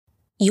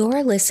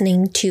You're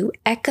listening to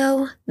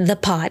Echo the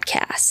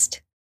Podcast.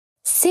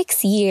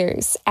 6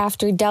 years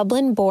after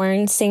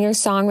Dublin-born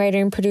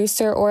singer-songwriter and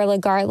producer Orla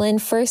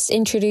Gartland first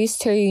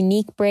introduced her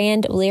unique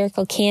brand of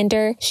lyrical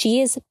candor,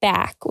 she is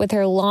back with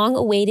her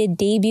long-awaited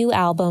debut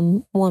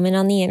album, Woman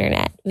on the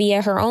Internet,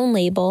 via her own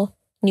label,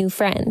 New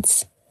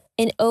Friends.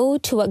 An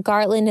ode to what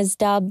Gartland has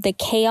dubbed the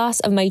chaos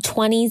of my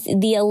 20s,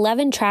 the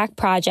 11-track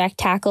project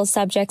tackles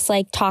subjects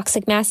like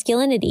toxic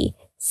masculinity,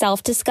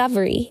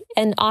 self-discovery,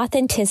 and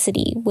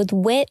authenticity with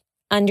wit,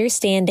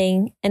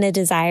 understanding, and a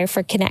desire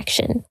for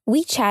connection.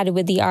 We chatted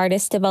with the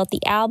artist about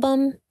the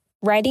album,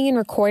 writing and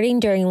recording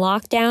during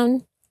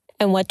lockdown,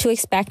 and what to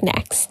expect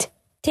next.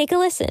 Take a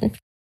listen.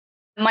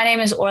 My name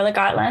is Orla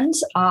Gartland.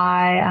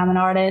 I am an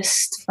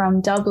artist from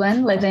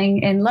Dublin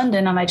living in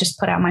London, and I just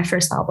put out my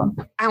first album.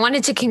 I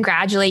wanted to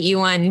congratulate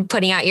you on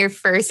putting out your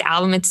first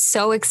album. It's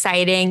so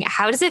exciting.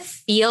 How does it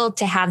feel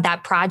to have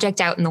that project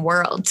out in the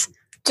world?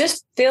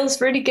 Just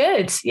feels really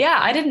good. Yeah,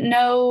 I didn't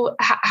know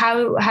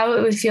how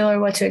it would feel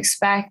or what to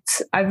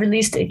expect. I've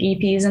released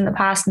EPs in the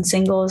past and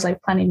singles, like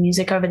plenty of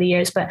music over the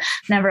years, but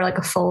never like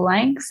a full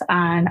length.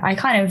 And I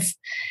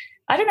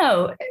don't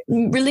know,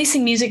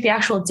 releasing music the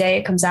actual day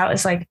it comes out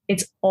is like,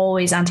 it's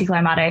always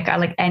anticlimactic.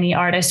 Like any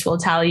artist will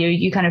tell you,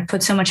 you kind of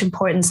put so much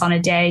importance on a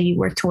day, you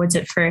work towards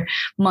it for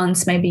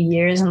months, maybe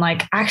years. And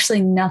like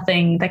actually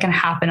nothing that can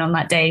happen on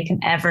that day can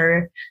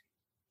ever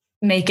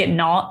make it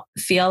not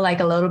feel like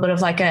a little bit of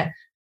like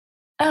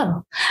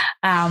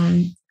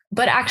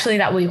but actually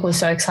that week was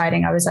so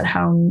exciting. I was at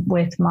home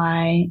with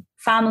my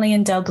family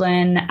in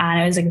Dublin,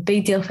 and it was like a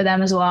big deal for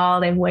them as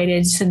well. They've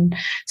waited and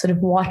sort of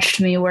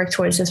watched me work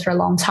towards this for a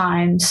long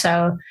time.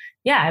 So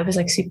yeah, it was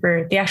like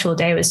the actual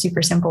day was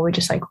super simple. We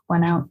just like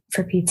went out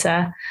for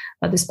pizza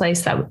at this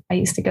place that I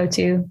used to go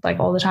to like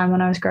all the time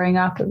when I was growing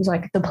up. It was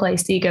like the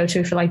place that you go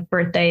to for like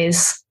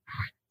birthdays,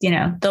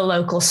 the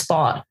local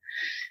spot.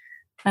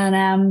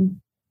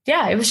 And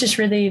yeah, it was just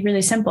really,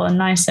 really simple and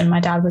nice. And my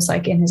dad was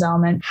like in his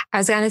element. I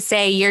was going to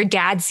say, your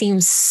dad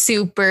seems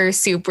super,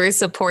 super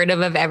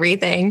supportive of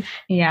everything.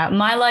 Yeah.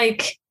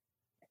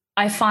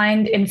 I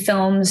find in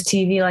films,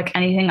 TV, like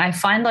anything, I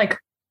find like,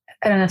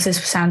 I don't know if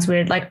this sounds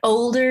weird, like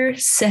older,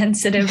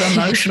 sensitive,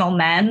 emotional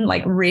men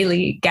like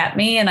really get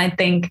me. And I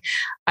think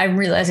I'm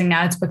realizing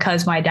now it's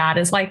because my dad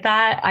is like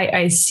that.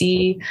 I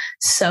see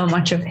so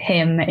much of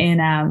him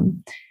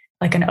in,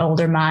 like an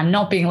older man,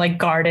 not being like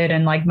guarded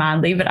and like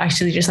manly, but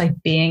actually just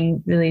like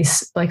being really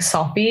like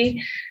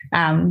soppy,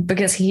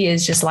 because he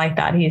is just like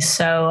that. He's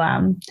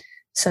so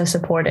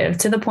supportive,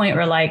 to the point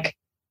where like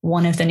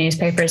one of the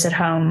newspapers at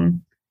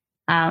home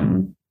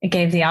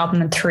gave the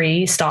album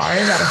 3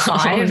 stars out of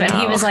 5. Oh, no. And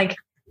he was like,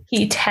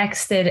 he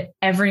texted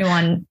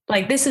everyone,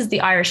 like, this is the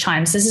Irish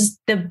Times. This is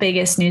the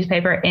biggest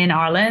newspaper in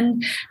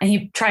Ireland. And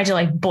he tried to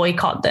like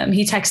boycott them.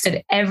 He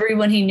texted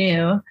everyone he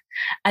knew.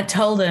 I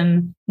told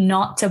them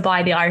not to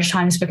buy the Irish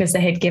Times because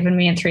they had given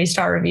me a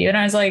 3-star review. And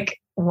I was like,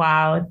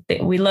 wow,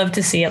 we love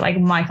to see it. Like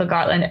Michael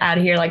Gartland out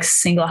here, like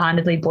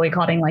single-handedly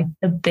boycotting like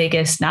the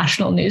biggest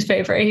national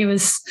newspaper. He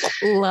was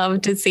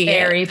love to see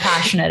very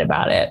passionate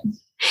about it.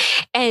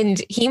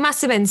 And he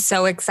must have been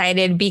so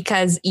excited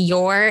because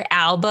your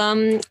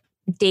album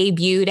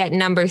debuted at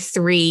number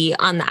 3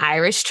 on the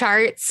Irish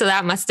chart. So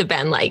that must have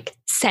been like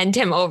sent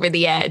him over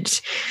the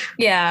edge.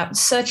 Yeah.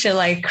 Such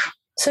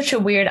a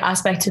weird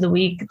aspect to the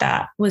week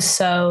that was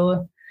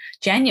so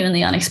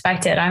genuinely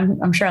unexpected.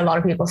 I'm sure a lot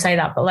of people say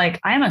that, but like,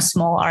 I am a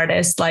small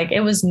artist. Like,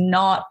 it was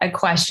not a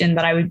question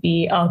that I would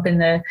be up in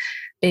the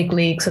big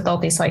leagues with all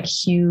these like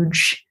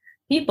huge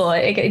people.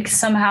 It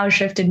somehow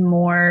shifted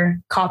more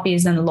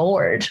copies than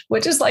Lord,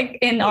 which is like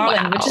in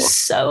Ireland, wow, which is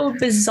so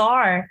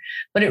bizarre.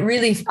 But I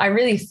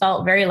really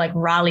felt very like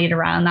rallied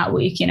around that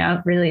week,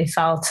 it really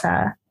felt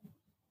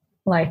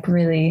like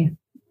really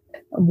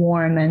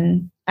warm,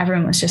 and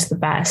everyone was just the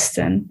best.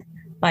 And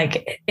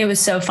like, it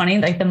was so funny.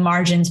 Like the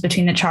margins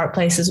between the chart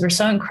places were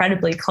so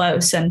incredibly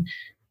close. And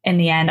in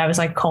the end, I was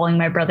like calling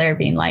my brother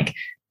being like,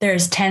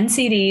 there's 10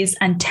 CDs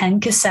and 10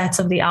 cassettes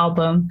of the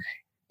album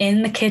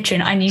in the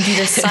kitchen. I need you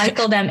to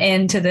cycle them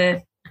into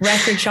the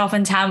record shop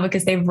in town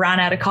because they've ran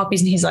out of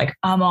copies. And he's like,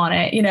 I'm on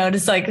it,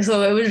 just like,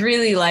 so it was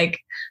really like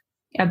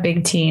a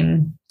big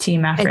team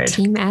effort. A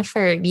team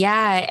effort.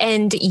 Yeah.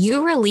 And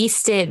you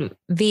released it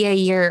via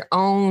your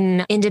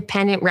own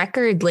independent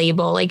record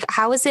label. Like,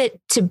 how is it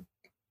to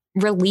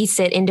release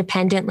it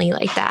independently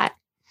like that?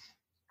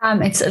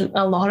 It's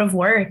a lot of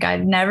work. I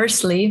never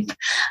sleep.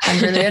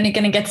 I'm really only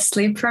going to get to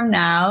sleep from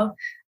now.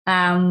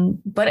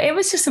 But it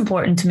was just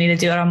important to me to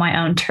do it on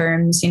my own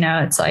terms.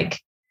 It's like,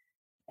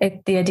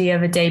 the idea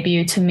of a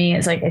debut to me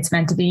is like, it's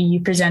meant to be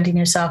you presenting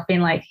yourself, being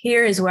like,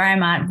 here is where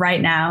I'm at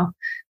right now,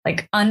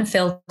 like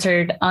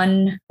unfiltered,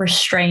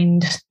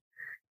 unrestrained,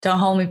 don't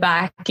hold me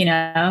back,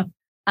 And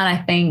I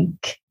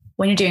think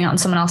when you're doing it on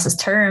someone else's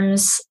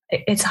terms,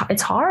 it's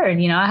hard.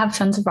 I have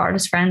tons of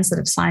artist friends that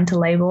have signed to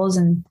labels,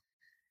 and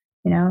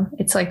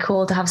it's like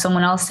cool to have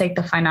someone else take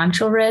the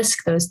financial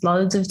risk. There's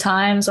loads of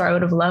times where I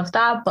would have loved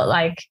that, but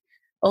like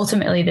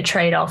ultimately the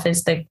trade-off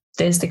is the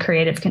there's the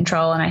creative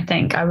control. And I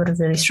think I would have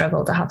really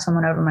struggled to have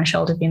someone over my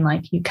shoulder being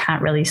like, you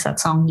can't release that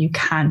song. You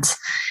can't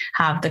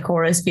have the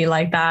chorus be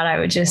like that. I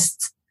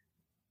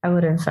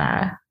would have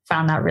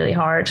found that really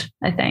hard,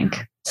 I think.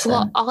 So.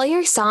 Well, all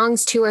your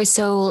songs too are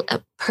so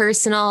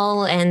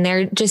personal, and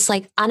they're just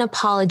like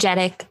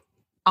unapologetic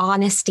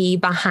honesty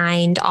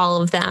behind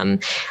all of them.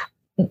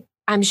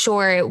 I'm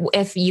sure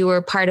if you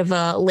were part of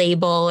a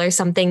label or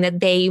something that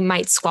they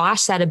might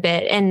squash that a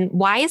bit. And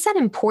why is that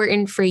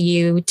important for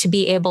you to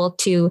be able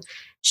to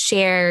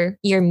share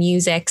your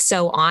music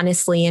so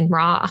honestly and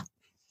raw?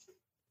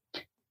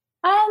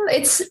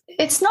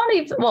 It's not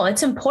even, well,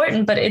 it's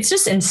important, but it's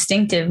just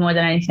instinctive more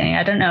than anything.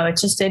 I don't know.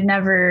 It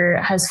never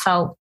has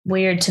felt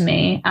weird to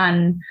me.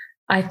 And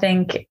I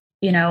think,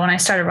 when I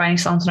started writing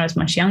songs when I was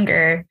much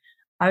younger,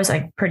 I was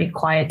like pretty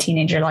quiet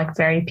teenager, like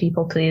very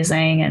people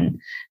pleasing and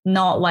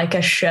not like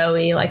a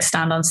showy, like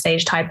stand on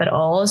stage type at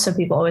all. So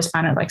people always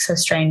found it like so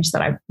strange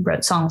that I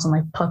wrote songs and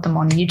like put them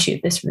on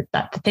YouTube. This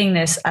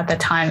at the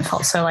time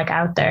felt so like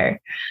out there.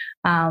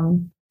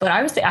 But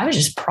I was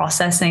just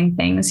processing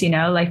things,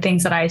 like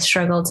things that I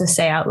struggled to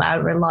say out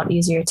loud were a lot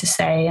easier to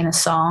say in a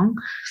song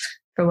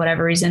for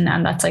whatever reason.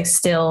 And that's like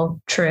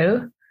still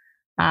true.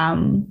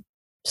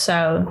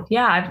 So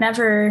yeah,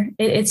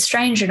 it's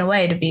strange in a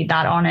way to be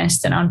that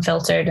honest and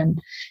unfiltered.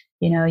 And,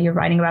 you're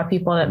writing about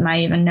people that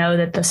might even know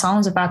that the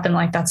song's about them.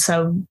 Like that's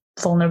so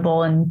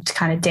vulnerable and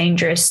kind of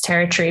dangerous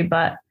territory.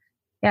 But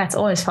yeah, it's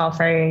always felt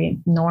very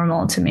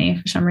normal to me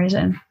for some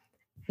reason.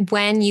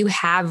 When you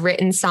have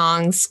written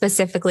songs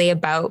specifically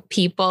about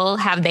people,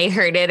 have they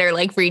heard it or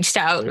like reached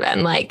out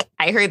and like,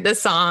 I heard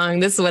this song,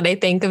 this is what I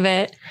think of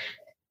it?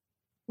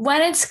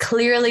 When it's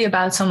clearly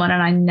about someone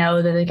and I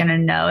know that they're going to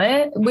know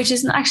it, which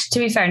is actually, to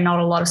be fair, not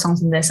a lot of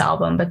songs in this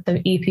album, but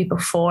the EP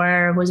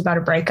before was about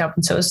a breakup.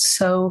 And so it was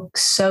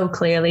so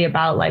clearly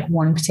about like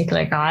one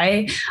particular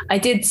guy. I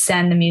did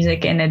send the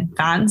music in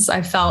advance.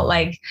 I felt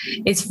like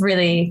it's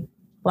really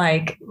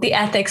like the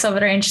ethics of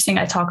it are interesting.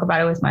 I talk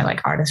about it with my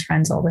like artist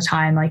friends all the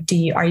time. Like,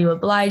 are you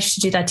obliged to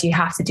do that? Do you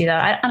have to do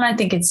that? And I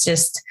think it's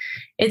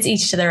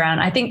each to their own.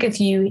 I think if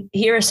you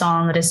hear a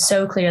song that is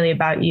so clearly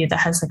about you, that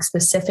has like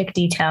specific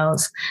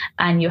details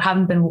and you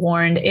haven't been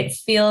warned, it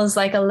feels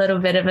like a little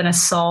bit of an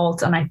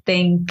assault. And I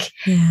think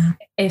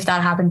if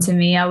that happened to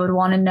me, I would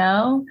want to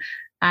know,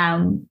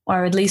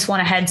 or at least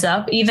want a heads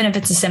up, even if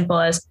it's as simple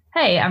as,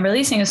 hey, I'm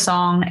releasing a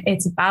song.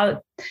 It's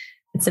about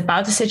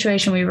the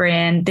situation we were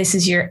in. This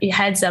is your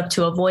heads up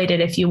to avoid it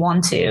if you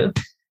want to.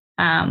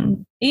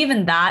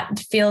 Even that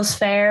feels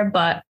fair,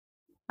 but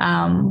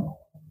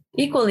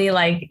equally,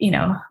 like,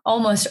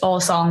 almost all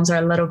songs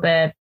are a little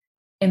bit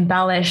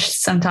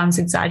embellished, sometimes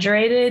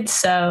exaggerated.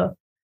 So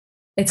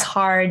it's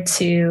hard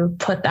to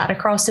put that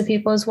across to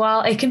people as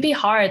well. It can be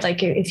hard,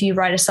 like if you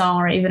write a song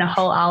or even a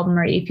whole album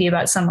or EP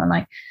about someone,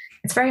 like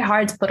it's very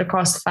hard to put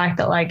across the fact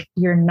that like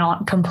you're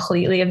not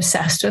completely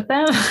obsessed with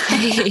them,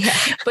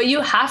 but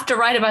you have to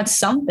write about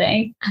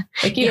something.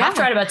 Like you have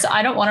to write about,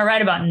 I don't want to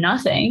write about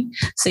nothing.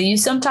 So you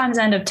sometimes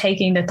end up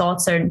taking the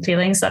thoughts and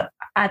feelings that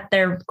at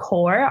their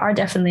core are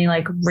definitely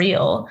like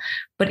real,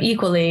 but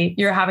equally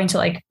you're having to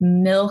like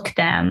milk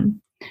them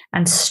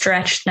and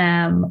stretch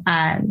them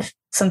and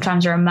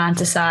sometimes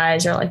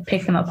romanticize or like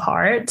pick them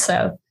apart.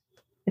 So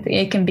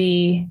it can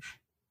be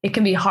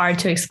hard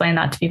to explain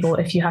that to people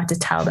if you have to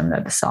tell them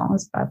that the song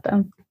is about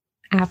them.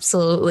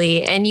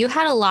 Absolutely. And you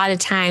had a lot of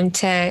time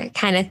to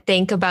kind of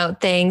think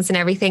about things and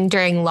everything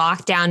during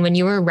lockdown when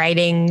you were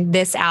writing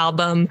this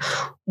album.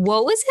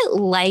 What was it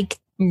like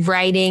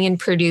writing and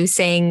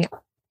producing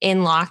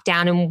in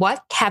lockdown, and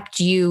what kept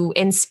you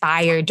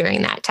inspired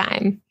during that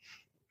time?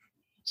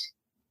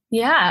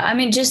 Yeah, I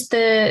mean, just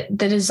the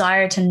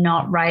desire to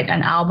not write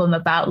an album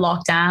about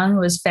lockdown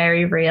was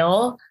very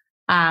real.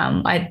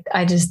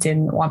 I just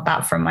didn't want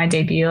that from my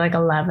debut, like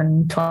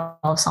 11,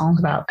 12 songs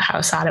about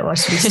how sad it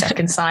was to be stuck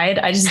inside.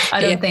 I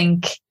don't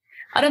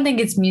think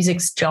it's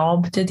music's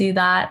job to do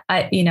that.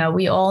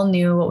 We all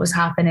knew what was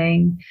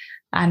happening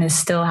and is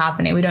still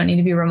happening. We don't need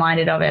to be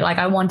reminded of it. Like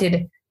I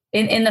wanted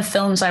in the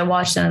films I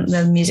watched and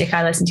the music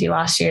I listened to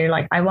last year,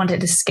 like I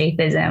wanted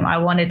escapism. I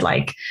wanted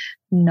like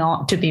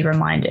not to be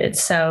reminded.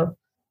 So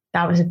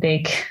that was a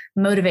big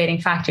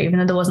motivating factor, even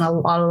though there wasn't a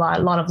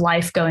lot of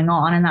life going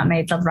on, and that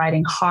made the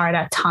writing hard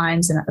at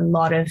times and a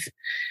lot of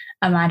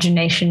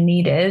imagination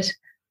needed.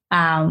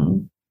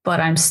 But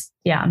I'm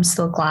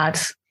still glad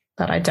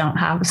that I don't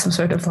have some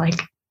sort of like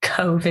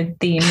COVID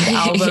themed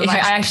album. I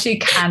actually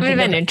can't. Would have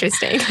been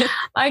interesting.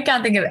 I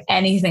can't think of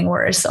anything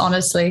worse,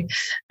 honestly.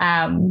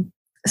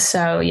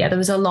 So yeah, there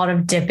was a lot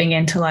of dipping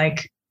into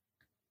like,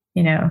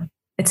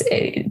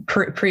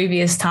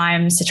 previous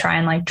times to try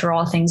and like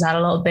draw things out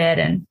a little bit,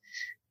 and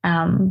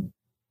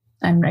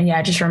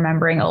just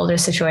remembering older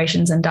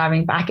situations and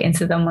diving back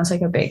into them was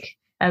like a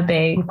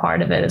big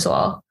part of it as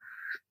well.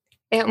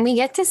 And we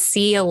get to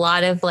see a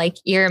lot of like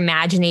your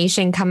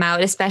imagination come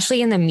out,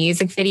 especially in the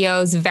music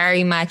videos,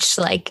 very much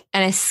like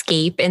an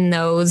escape in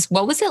those.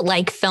 What was it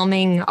like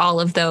filming all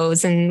of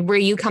those? And were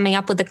you coming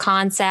up with the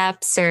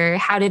concepts, or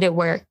how did it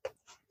work?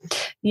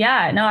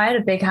 Yeah, no, I had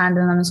a big hand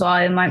in them as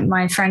well.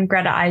 My friend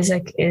Greta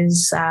Isaac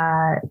is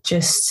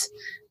just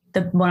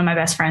one of my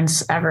best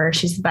friends ever.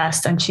 She's the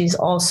best, and she's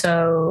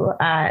also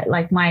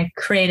like my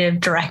creative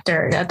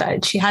director.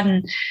 She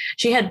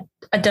had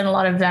done a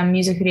lot of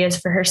music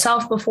videos for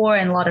herself before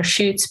and a lot of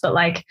shoots, but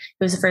like it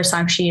was the first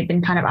time she had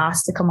been kind of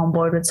asked to come on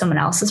board with someone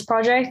else's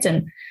project,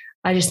 and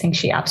I just think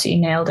she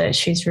absolutely nailed it.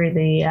 She's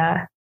really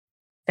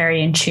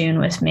very in tune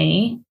with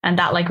me, and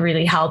that like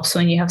really helps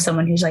when you have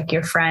someone who's like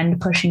your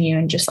friend pushing you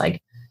in just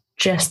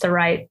the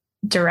right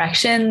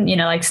direction. You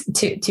know, like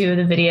two of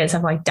the videos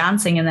have like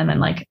dancing in them,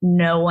 and like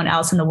no one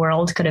else in the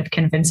world could have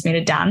convinced me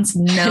to dance,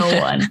 no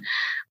one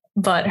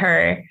but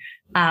her.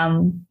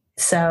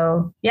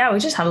 So yeah, we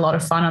just had a lot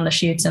of fun on the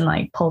shoots and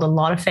like pulled a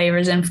lot of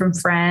favors in from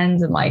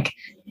friends, and like,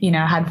 you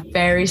know, had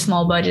very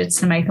small budgets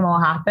to make them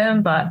all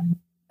happen, but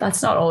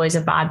that's not always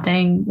a bad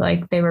thing.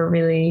 Like they were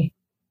really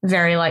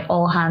very like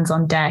all hands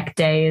on deck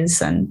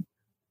days, and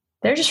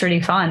they're just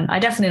really fun. I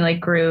definitely like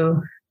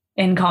grew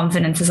in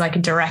confidence as like a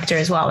director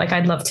as well. Like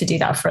I'd love to do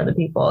that for other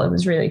people. It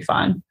was really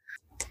fun.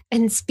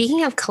 And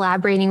speaking of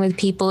collaborating with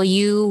people,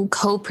 you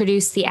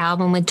co-produced the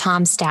album with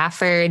Tom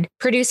Stafford.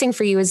 Producing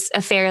for you is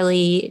a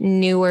fairly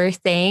newer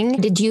thing.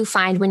 Did you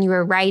find when you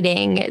were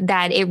writing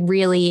that it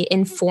really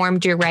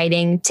informed your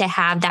writing to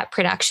have that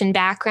production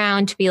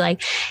background, to be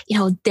like, you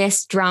know,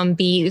 this drum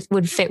beat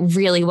would fit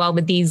really well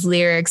with these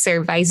lyrics,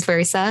 or vice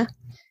versa?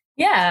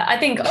 Yeah, I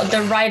think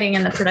the writing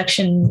and the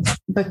production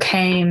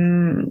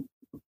became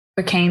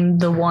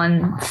the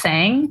one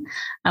thing,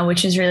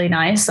 which is really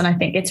nice. And I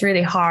think it's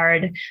really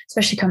hard,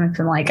 especially coming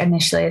from like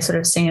initially a sort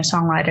of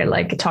singer-songwriter,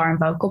 like guitar and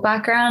vocal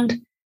background.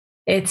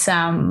 It's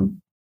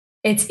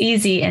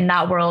easy in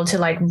that world to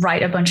like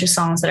write a bunch of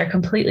songs that are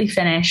completely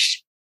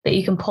finished that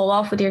you can pull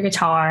off with your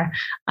guitar,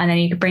 and then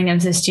you can bring them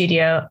to the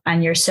studio,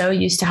 and you're so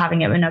used to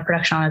having it with no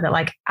production on it that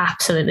like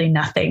absolutely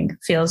nothing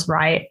feels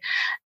right.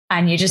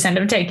 And you just end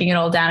up taking it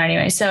all down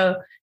anyway. So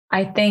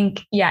I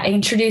think, yeah,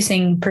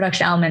 introducing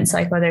production elements,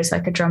 like whether it's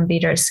like a drum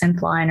beat or a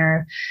synth line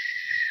or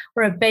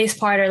a bass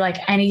part or like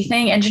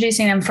anything,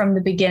 introducing them from the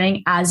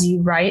beginning as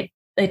you write,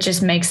 it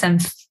just makes them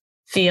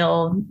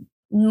feel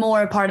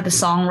more a part of the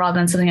song rather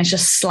than something that's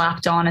just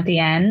slapped on at the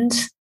end.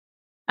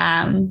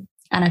 And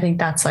I think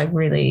that's like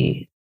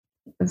really,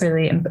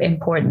 really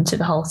important to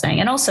the whole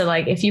thing. And also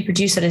like if you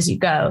produce it as you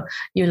go,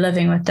 you're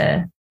living with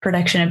the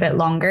production a bit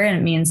longer, and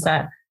it means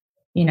that,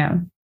 you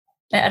know,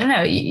 I don't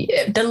know,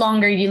 the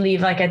longer you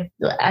leave like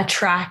a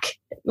track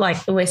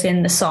like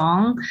within the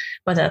song,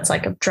 whether it's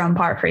like a drum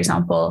part, for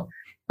example,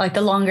 like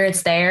the longer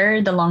it's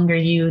there, the longer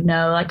you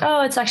know, like,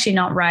 oh, it's actually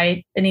not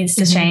right. It needs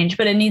to change,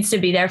 but it needs to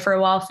be there for a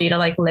while for you to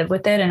like live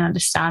with it and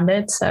understand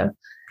it. So,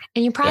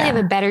 and you probably have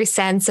a better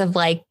sense of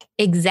like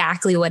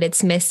exactly what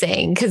it's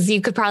missing, because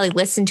you could probably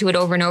listen to it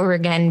over and over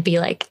again and be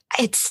like,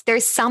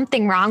 there's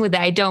something wrong with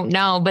it. I don't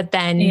know. But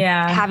then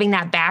having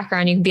that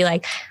background, you can be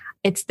like,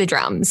 it's the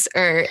drums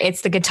or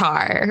it's the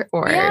guitar,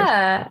 or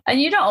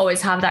and you don't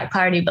always have that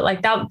clarity, but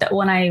like that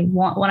when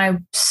I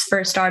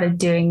first started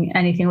doing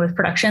anything with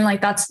production, like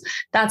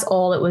that's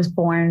all it was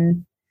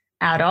born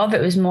out of.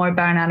 It was more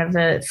born out of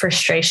the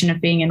frustration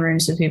of being in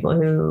rooms with people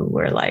who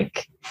were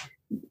like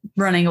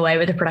running away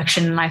with the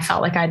production, and I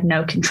felt like I had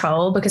no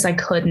control because I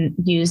couldn't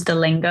use the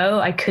lingo.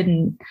 I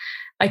couldn't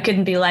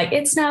be like,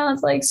 it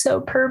sounds like so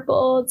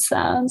purple. It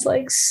sounds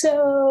like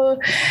so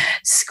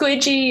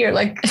squidgy, or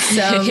like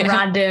some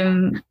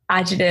random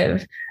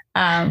adjective.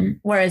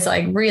 Whereas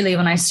like really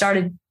when I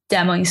started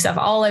demoing stuff,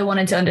 all I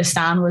wanted to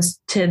understand was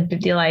to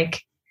be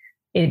like,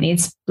 it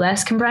needs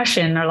less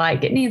compression, or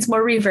like it needs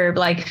more reverb.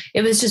 Like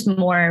it was just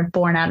more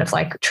born out of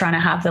like trying to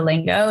have the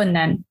lingo. And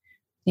then,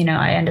 you know,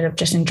 I ended up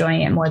just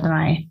enjoying it more than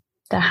I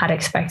had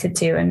expected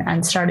to,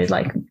 and started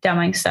like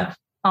demoing stuff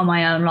on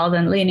my own rather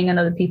than leaning on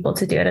other people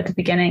to do it at the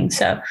beginning.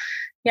 So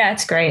yeah,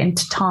 it's great. And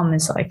Tom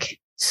is like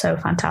so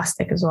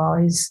fantastic as well.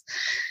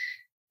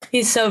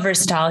 He's so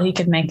versatile. He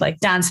could make like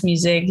dance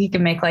music. He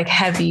could make like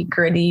heavy,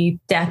 gritty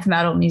death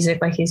metal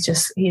music. Like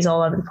he's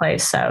all over the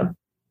place. So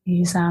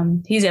he's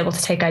able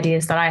to take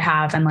ideas that I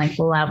have and like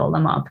level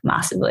them up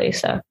massively.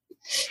 So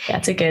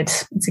yeah, it's a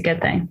good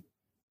thing.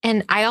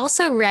 And I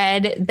also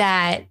read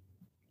that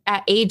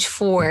at age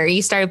 4,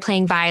 you started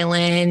playing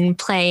violin,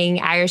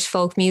 playing Irish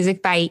folk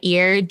music by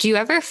ear. Do you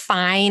ever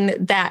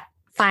find that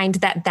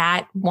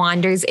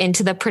wanders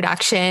into the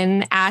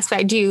production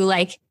aspect? Do you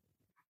like?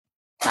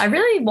 I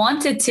really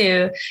wanted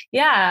to.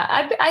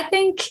 Yeah, I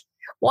think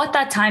what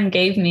that time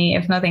gave me,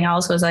 if nothing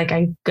else, was like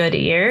a good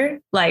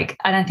ear. Like,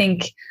 and I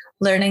think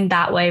learning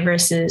that way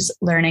versus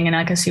learning in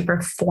like a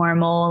super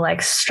formal,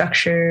 like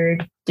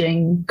structured,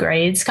 doing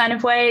grades kind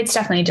of way, it's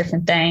definitely a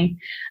different thing.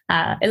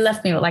 It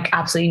left me with like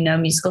absolutely no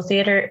musical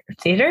theory,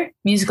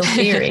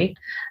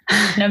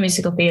 no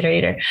musical theater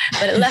either,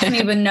 but it left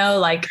me with no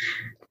like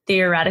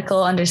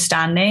theoretical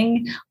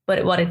understanding.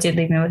 But what it did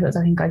leave me with was,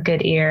 I think, a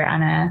good ear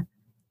and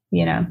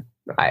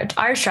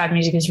Irish trad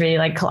music is really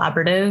like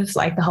collaborative.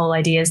 Like the whole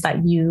idea is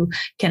that you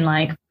can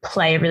like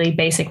play a really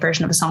basic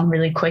version of a song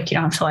really quick. You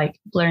don't have to like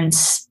learn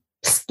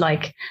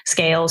like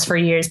scales for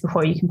years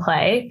before you can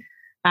play.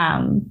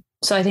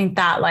 So I think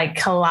that like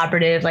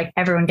collaborative, like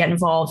everyone get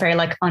involved, very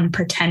like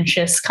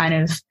unpretentious kind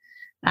of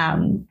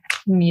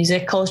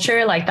music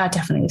culture, like that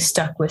definitely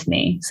stuck with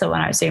me. So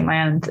when I was doing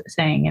my own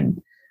thing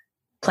and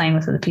playing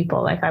with other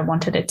people, like I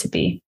wanted it to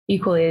be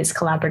equally as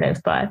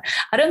collaborative, but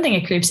I don't think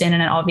it creeps in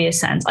an obvious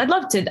sense. I'd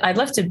love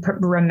to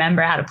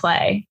remember how to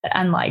play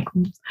and like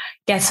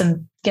get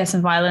some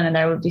violin in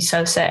there would be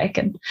so sick.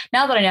 And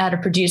now that I know how to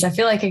produce, I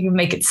feel like I can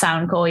make it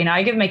sound cool. You know,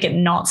 I can make it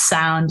not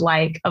sound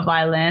like a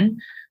violin.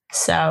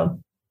 So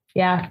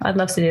yeah, I'd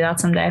love to do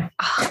that someday.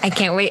 Oh, I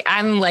can't wait.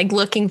 I'm like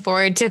looking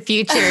forward to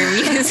future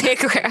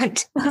music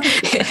around.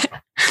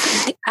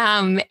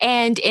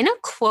 And in a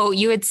quote,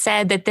 you had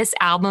said that this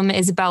album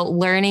is about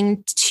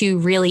learning to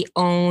really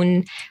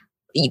own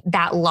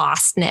that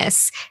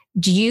lostness.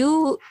 Did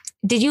you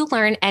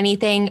learn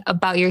anything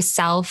about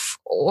yourself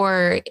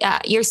or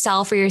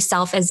yourself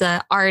as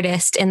an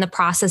artist in the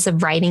process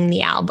of writing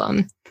the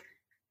album?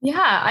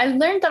 Yeah, I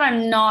learned that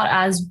I'm not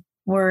as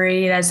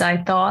worried as I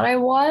thought I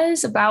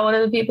was about what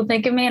other people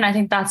think of me. And I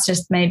think that's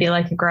just maybe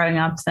like a growing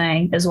up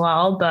thing as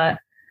well. But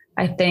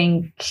I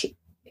think,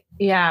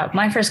 yeah,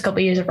 my first couple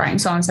of years of writing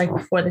songs, like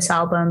before this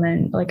album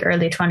and like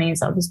early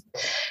 20s, I was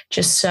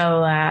just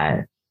so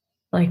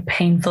like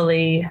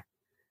painfully,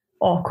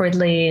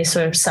 awkwardly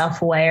sort of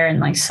self-aware and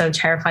like so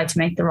terrified to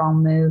make the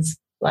wrong move,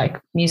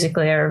 like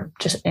musically or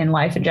just in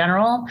life in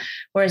general.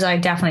 Whereas I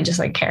definitely just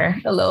like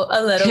care a little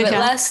bit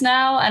less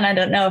now. And I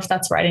don't know if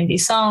that's writing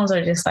these songs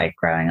or just like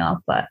growing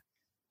up, but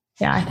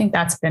yeah, I think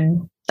that's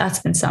been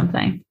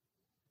something.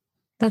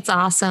 That's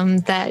awesome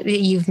that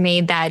you've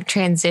made that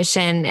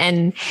transition.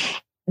 And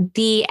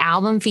the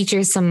album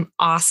features some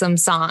awesome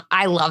songs.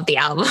 I love the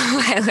album.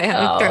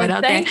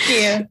 Thank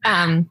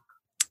you.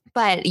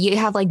 But you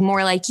have like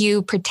More Like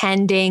You,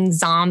 Pretending,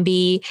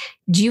 Zombie.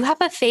 Do you have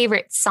a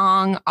favorite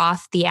song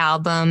off the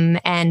album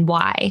and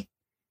why?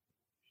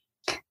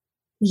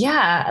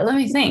 Yeah, let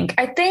me think.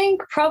 I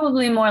think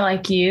probably More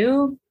Like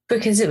You,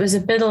 because it was a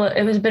bit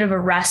of a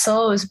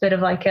wrestle. It was a bit of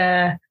like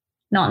a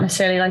not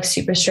necessarily like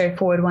super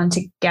straightforward one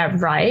to get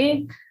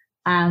right.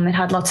 It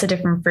had lots of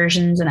different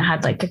versions and it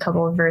had like a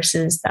couple of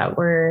verses that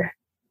were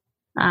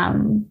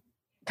kind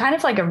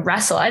of like a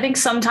wrestle. I think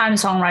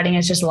sometimes songwriting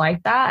is just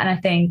like that. And I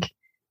think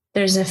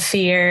there's a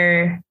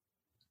fear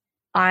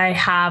I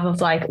have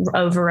of like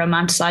over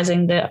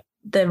romanticizing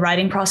the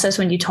writing process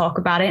when you talk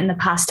about it in the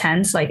past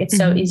tense. Like it's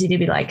so easy to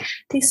be like,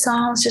 these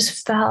songs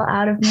just fell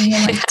out of me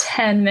in like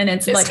 10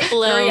 minutes. Like the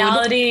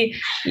reality.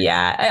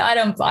 Yeah, I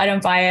don't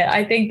buy it.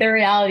 I think the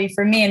reality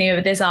for me anyway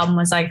with this album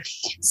was like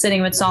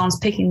sitting with songs,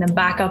 picking them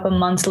back up a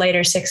month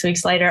later, 6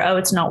 weeks later. Oh,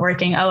 it's not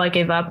working. Oh, I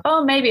gave up.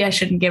 Oh, maybe I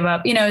shouldn't give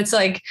up. You know, it's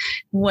like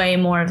way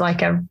more of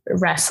like a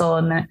wrestle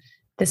and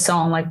the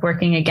song like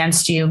working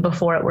against you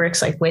before it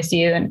works like with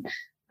you.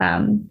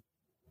 And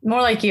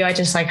More Like You, I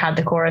just like had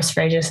the chorus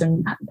phrases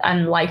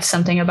and liked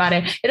something about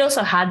it. It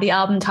also had the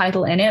album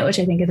title in it, which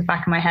I think at the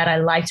back of my head I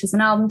liked as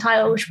an album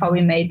title, which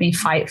probably made me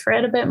fight for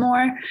it a bit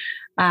more.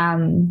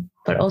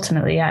 But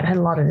ultimately, yeah, it had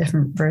a lot of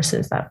different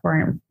verses that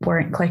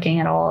weren't clicking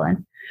at all.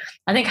 And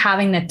I think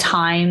having the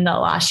time that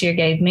last year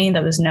gave me,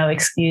 there was no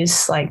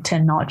excuse like to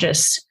not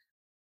just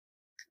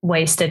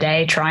waste a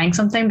day trying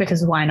something,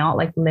 because why not?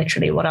 Like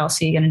literally, what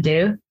else are you going to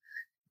do?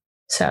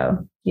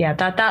 So yeah,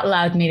 that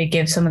allowed me to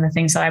give some of the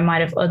things that I might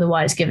have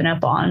otherwise given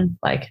up on,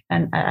 like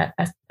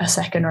a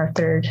second or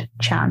third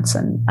chance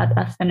and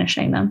at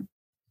finishing them.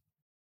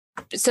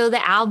 So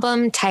the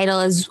album title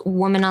is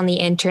Woman on the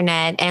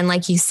Internet. And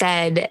like you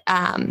said,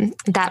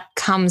 that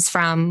comes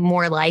from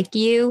More Like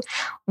You.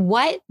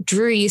 What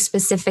drew you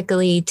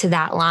specifically to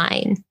that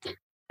line? I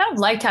kind of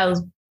liked how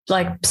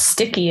like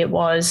sticky it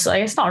was.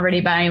 Like it's not really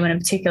about anyone in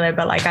particular,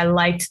 but like I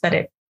liked that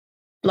it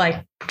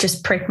like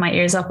just pricked my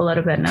ears up a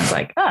little bit. And I was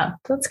like, oh,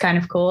 that's kind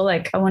of cool.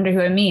 Like, I wonder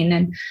who I mean.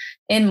 And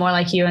in More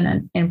Like You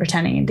and in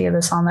Pretending, and the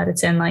other song that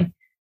it's in, like,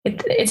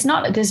 it's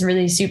not this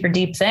really super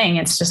deep thing.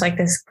 It's just like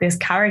this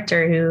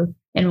character who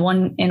in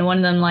one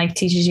of them, like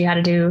teaches you how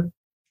to do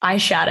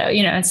eyeshadow.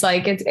 You know, it's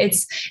like,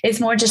 it's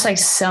more just like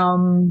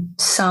some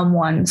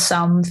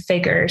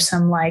figure,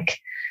 some like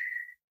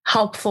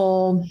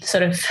helpful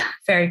sort of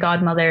fairy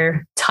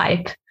godmother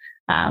type.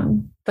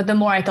 But the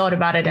more I thought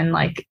about it and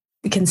like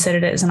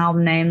considered it as an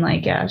album name,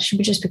 like, yeah, she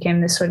just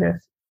became this sort of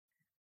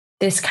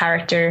this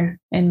character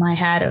in my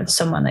head of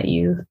someone that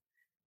you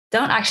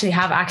don't actually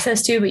have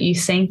access to, but you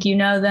think you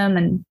know them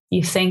and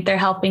you think they're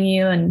helping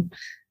you and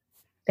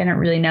they don't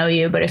really know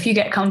you. But if you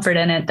get comfort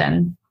in it,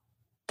 then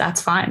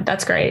that's fine.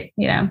 That's great.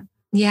 You know?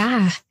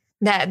 Yeah.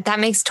 That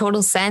makes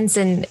total sense.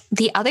 And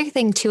the other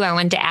thing too, I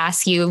wanted to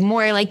ask you,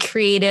 more like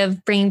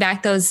creative, bringing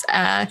back those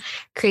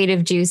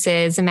creative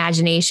juices,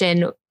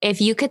 imagination. If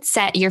you could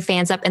set your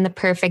fans up in the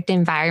perfect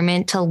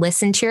environment to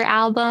listen to your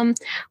album,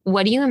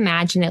 what do you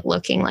imagine it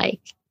looking like?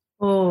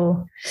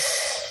 Oh,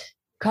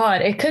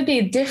 God, it could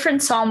be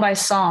different song by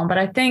song, but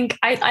I think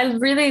I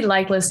really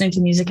like listening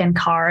to music in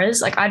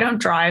cars. Like I don't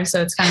drive,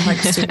 so it's kind of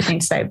like a stupid thing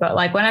to say, but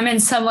like when I'm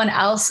in someone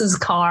else's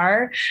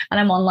car and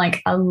I'm on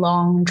like a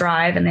long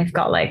drive and they've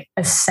got like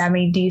a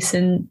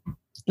semi-decent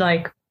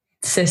like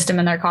system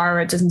in their car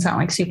where it doesn't sound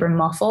like super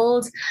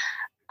muffled,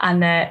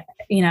 and that,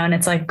 you know, and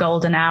it's like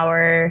golden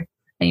hour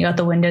and you got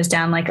the windows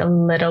down like a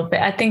little bit.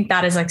 I think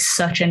that is like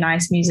such a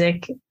nice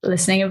music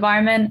listening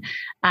environment.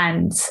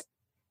 And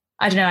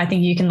I don't know, I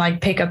think you can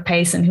like pick up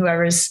pace, and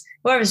whoever's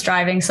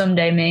driving,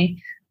 someday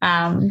me,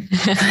 one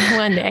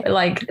day,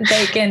 like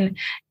they can,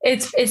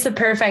 it's the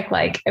perfect,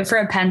 like for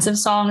a pensive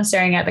song,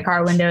 staring at the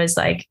car window is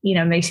like, you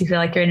know, makes you feel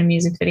like you're in a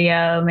music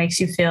video, makes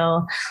you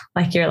feel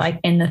like you're like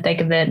in the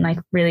thick of it and like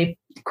really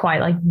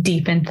quite like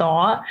deep in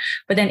thought.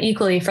 But then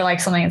equally for like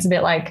something that's a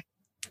bit like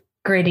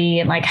gritty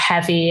and like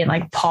heavy and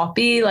like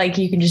poppy, like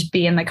you can just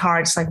be in the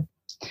car just like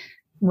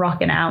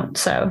rocking out.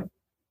 So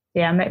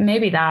yeah,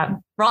 maybe that,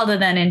 rather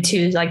than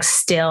into like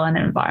still an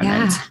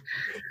environment.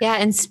 Yeah.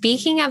 And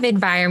speaking of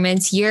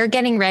environments, you're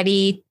getting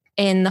ready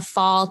in the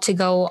fall to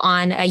go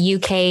on a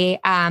UK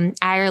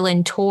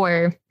Ireland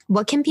tour.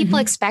 What can people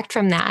expect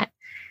from that?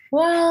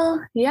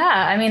 Well,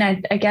 yeah, I mean,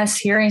 I guess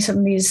hearing some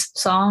of these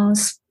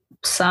songs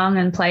sung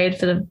and played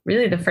for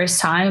the first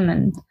time.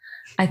 And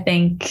I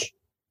think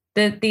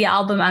the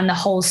album and the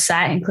whole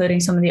set, including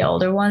some of the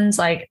older ones,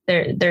 like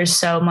there's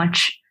so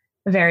much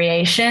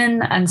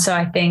variation. And so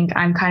I think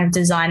I'm kind of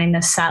designing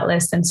the set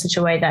list in such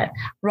a way that,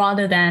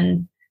 rather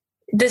than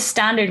the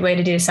standard way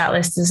to do a set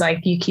list is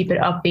like you keep it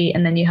upbeat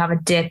and then you have a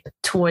dip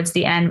towards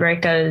the end where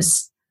it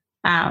goes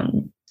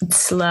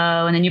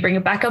slow, and then you bring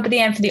it back up at the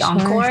end for the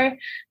encore.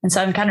 And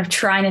so I'm kind of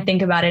trying to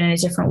think about it in a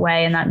different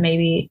way, and that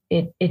maybe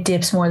it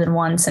dips more than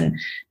once and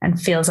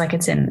feels like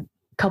it's in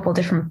a couple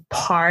different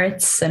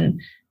parts.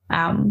 And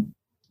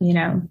you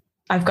know,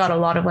 I've got a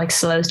lot of like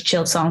slow,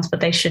 chill songs,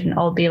 but they shouldn't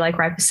all be like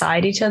right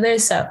beside each other.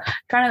 So I'm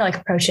trying to like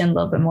approach it in a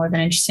little bit more of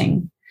an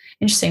interesting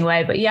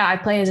way. But yeah, I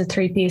play as a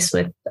 3-piece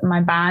with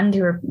my band,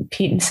 who are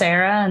Pete and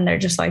Sarah, and they're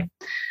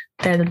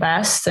the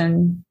best.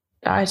 And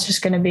it's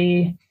just going to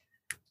be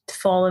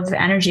full of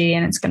energy,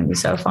 and it's going to be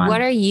so fun.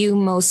 What are you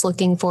most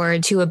looking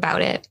forward to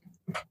about it?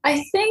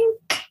 I think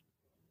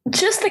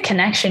just the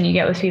connection you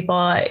get with people.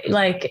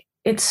 Like,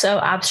 it's so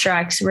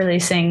abstract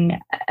releasing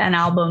an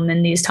album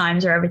in these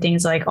times where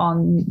everything's like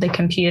on the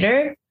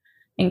computer,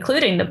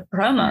 including the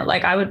promo.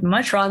 Like, I would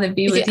much rather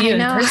be with you in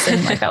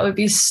person. Like, that would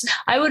be,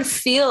 I would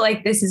feel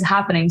like this is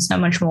happening so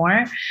much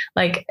more.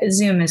 Like,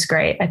 Zoom is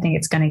great. I think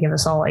it's going to give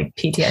us all like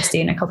PTSD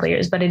in a couple of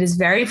years, but it is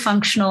very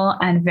functional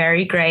and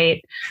very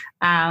great.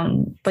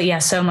 But yeah,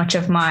 so much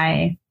of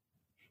my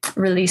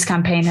release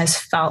campaign has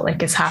felt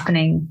like it's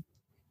happening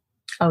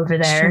over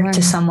there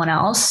to someone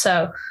else.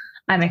 So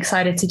I'm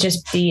excited to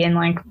just be in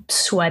like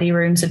sweaty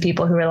rooms of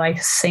people who are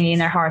like singing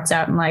their hearts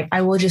out, and like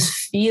I will just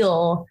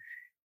feel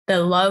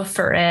the love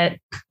for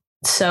it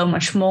so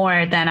much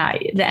more than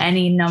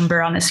any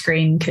number on a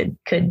screen could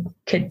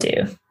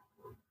do.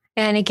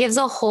 And it gives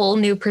a whole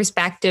new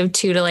perspective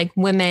too to like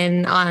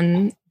women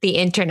on the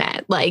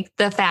internet, like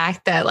the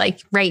fact that like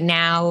right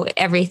now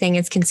everything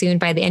is consumed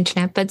by the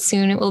internet, but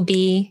soon it will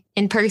be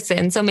in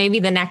person. So maybe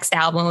the next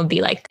album would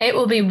be like, it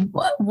will be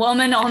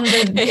woman on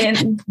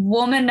the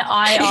woman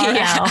IRL.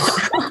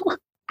 Yeah.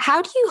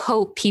 How do you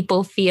hope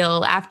people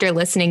feel after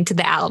listening to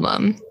the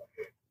album?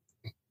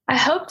 I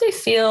hope they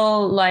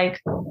feel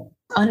like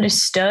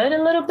understood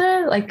a little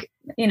bit. Like,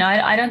 you know,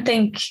 I don't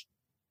think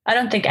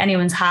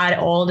anyone's had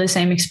all the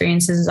same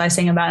experiences as I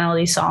sing about in all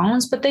these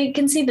songs, but they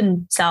can see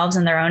themselves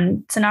and their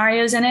own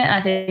scenarios in it. And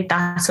I think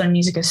that's when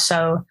music is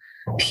so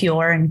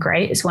pure and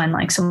great, is when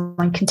like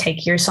someone can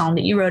take your song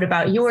that you wrote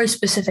about your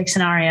specific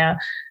scenario.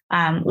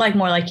 Like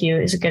More Like You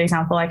is a good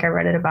example. Like, I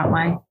wrote it about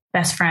my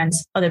best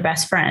friend's other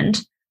best friend.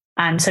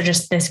 And so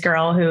just this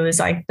girl who is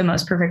like the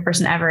most perfect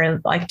person ever,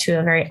 like to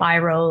a very eye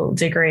roll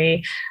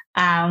degree.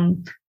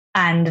 And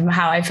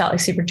how I felt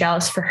like super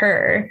jealous for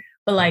her.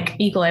 But like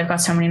equally, I've got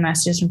so many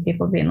messages from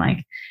people being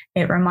like,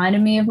 it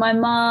reminded me of my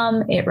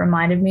mom. It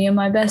reminded me of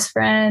my best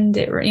friend.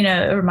 It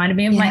reminded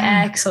me of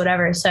my ex or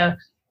whatever. So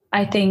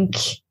I think,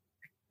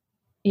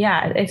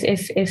 yeah,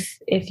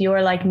 if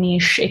your like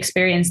niche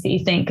experience that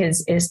you think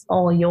is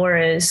all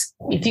yours,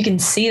 if you can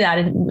see that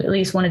in at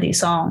least one of these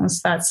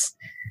songs, that's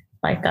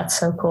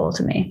so cool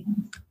to me.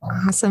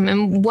 Awesome.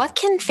 And what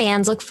can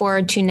fans look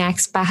forward to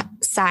next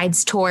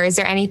besides tour? Is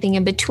there anything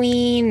in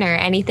between or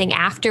anything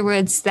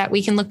afterwards that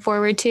we can look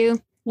forward to?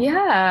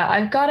 Yeah,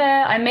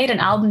 I made an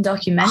album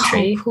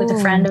documentary with a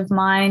friend of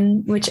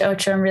mine, which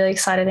I'm really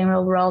excited, and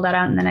we'll roll that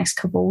out in the next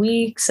couple of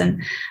weeks.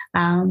 And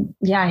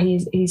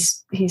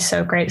he's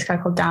so great. This guy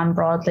called Dan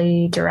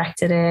Broadley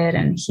directed it,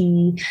 and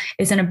he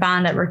is in a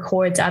band that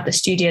records at the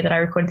studio that I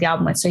recorded the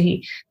album with. So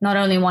he not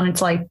only wanted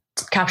to like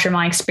capture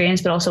my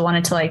experience, but also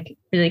wanted to like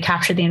really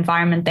capture the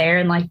environment there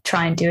and like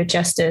try and do it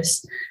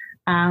justice.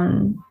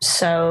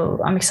 So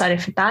I'm excited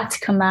for that to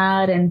come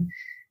out. And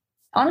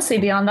honestly,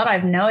 beyond that, I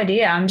have no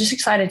idea. I'm just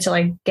excited to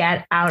like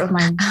get out of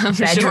my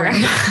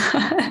bedroom.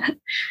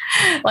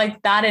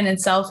 Like, that in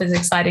itself is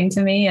exciting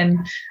to me.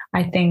 And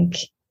I think,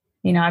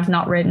 you know, I've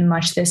not written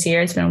much this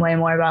year. It's been way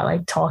more about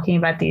like talking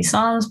about these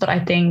songs. But I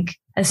think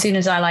as soon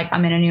as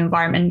I'm in a new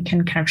environment,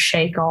 can kind of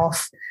shake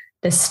off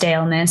the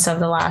staleness of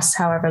the last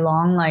however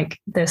long, like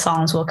the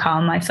songs will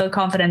come. I feel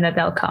confident that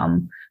they'll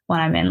come when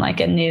I'm in like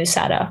a new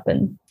setup,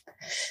 and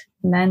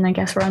then I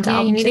guess we're on to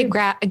album you need 2.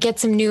 to get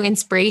some new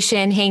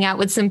inspiration, hang out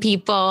with some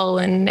people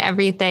and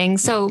everything.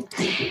 So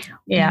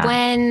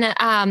when,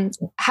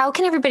 how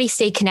can everybody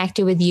stay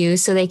connected with you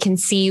so they can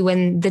see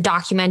when the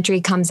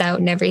documentary comes out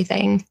and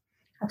everything?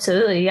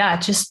 Absolutely. Yeah.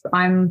 Just,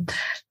 I'm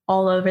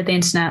all over the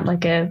internet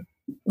like a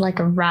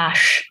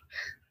rash,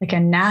 like a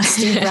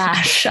nasty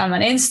rash. I'm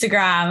on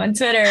Instagram and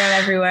Twitter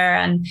and everywhere.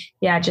 And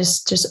yeah,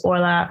 just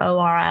Orla,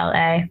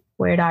 Orla,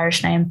 weird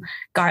Irish name,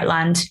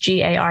 Gartland,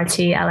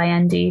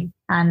 Gartland.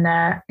 And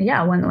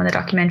when the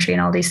documentary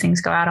and all these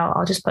things go out,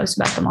 I'll just post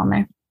about them on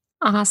there.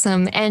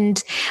 Awesome.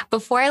 And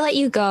before I let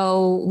you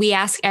go, we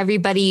ask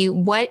everybody,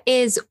 what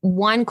is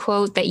one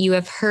quote that you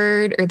have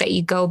heard or that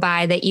you go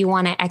by that you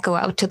want to echo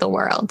out to the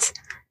world?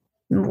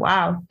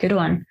 Wow. Good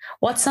one.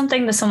 What's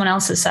something that someone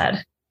else has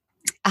said?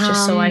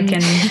 Just so I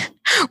can...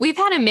 We've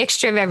had a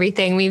mixture of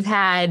everything. We've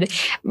had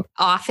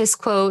office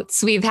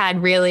quotes. We've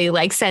had really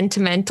like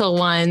sentimental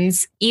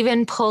ones,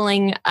 even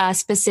pulling a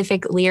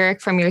specific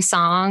lyric from your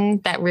song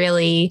that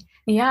really...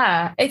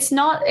 Yeah, it's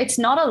not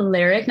a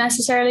lyric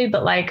necessarily,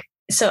 but like,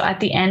 so at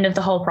the end of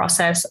the whole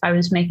process, I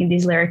was making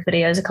these lyric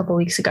videos a couple of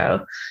weeks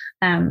ago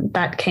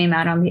that came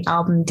out on the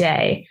album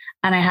day.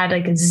 And I had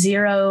like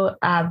zero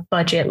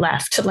budget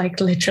left, like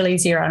literally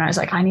zero. And I was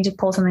like, I need to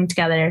pull something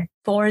together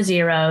for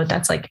zero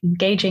that's like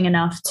engaging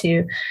enough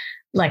to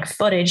like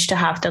footage to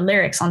have the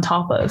lyrics on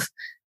top of.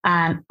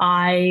 And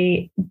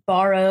I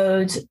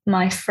borrowed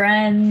my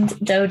friend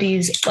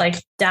Dodie's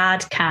like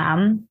dad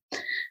cam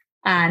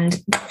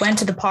and went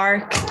to the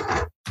park,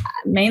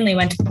 mainly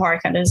went to the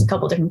park, and there's a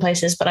couple of different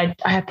places, but I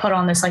had put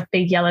on this like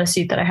big yellow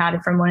suit that I had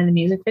from one of the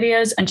music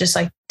videos and just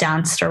like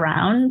danced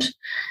around.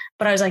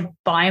 But I was like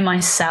by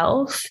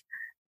myself,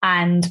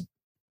 and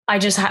I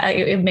just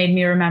it made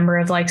me remember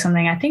of like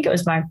something, I think it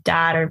was my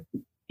dad or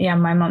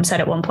my mom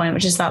said at one point,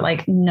 which is that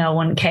like no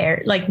one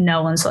cares, like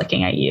no one's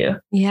looking at you.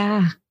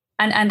 Yeah.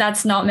 And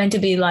that's not meant to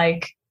be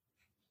like,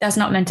 that's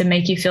not meant to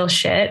make you feel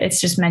shit.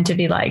 It's just meant to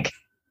be like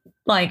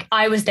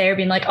I was there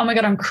being like, oh my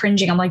God, I'm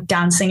cringing. I'm like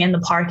dancing in the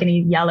park in a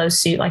yellow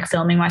suit, like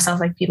filming myself.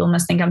 Like people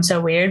must think I'm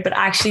so weird, but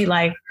actually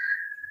like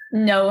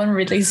no one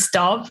really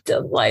stopped.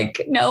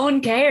 Like no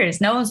one cares.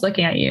 No one's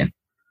looking at you.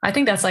 I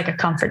think that's like a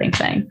comforting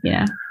thing, you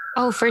know?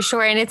 Oh, for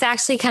sure. And it's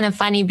actually kind of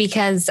funny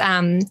because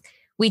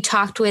we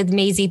talked with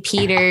Maisie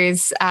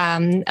Peters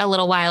a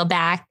little while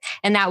back.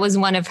 And that was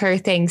one of her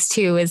things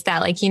too, is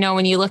that like, you know,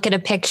 when you look at a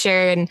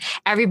picture and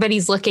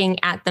everybody's looking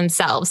at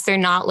themselves, they're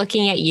not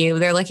looking at you,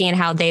 they're looking at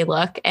how they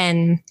look.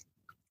 And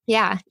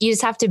yeah, you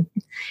just have to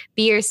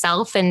be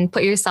yourself and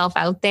put yourself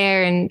out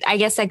there. And I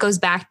guess that goes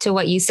back to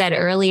what you said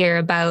earlier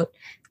about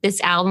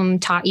this album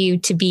taught you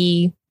to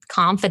be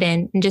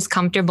confident and just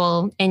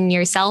comfortable in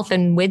yourself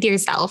and with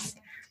yourself.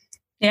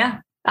 Yeah.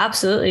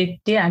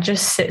 Absolutely. Yeah.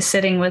 Just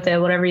sitting with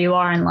it, whatever you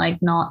are, and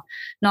like not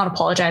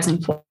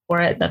apologizing for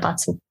it.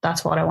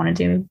 That's what I want to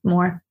do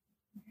more.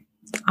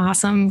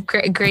 Awesome.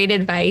 Great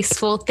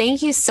advice. Well,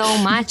 thank you so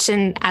much.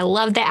 And I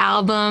love the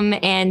album,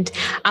 and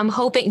I'm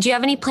hoping, do you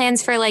have any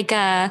plans for like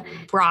a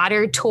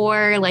broader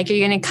tour? Like, are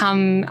you going to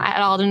come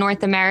at all to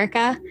North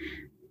America?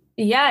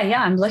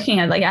 Yeah. I'm looking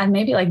at like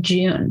maybe like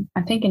June.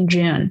 I think in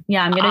June.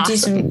 Yeah, I'm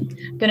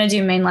gonna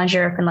do mainland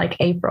Europe in like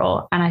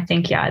April, and I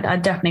think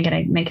I'm definitely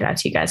gonna make it out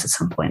to you guys at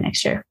some point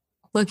next year.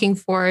 Looking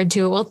forward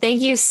to it. Well,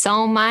 thank you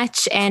so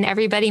much, and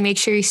everybody, make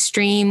sure you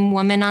stream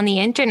Woman on the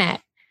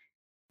Internet.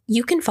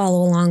 You can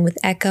follow along with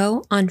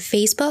Echo on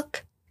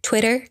Facebook,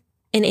 Twitter,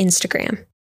 and Instagram.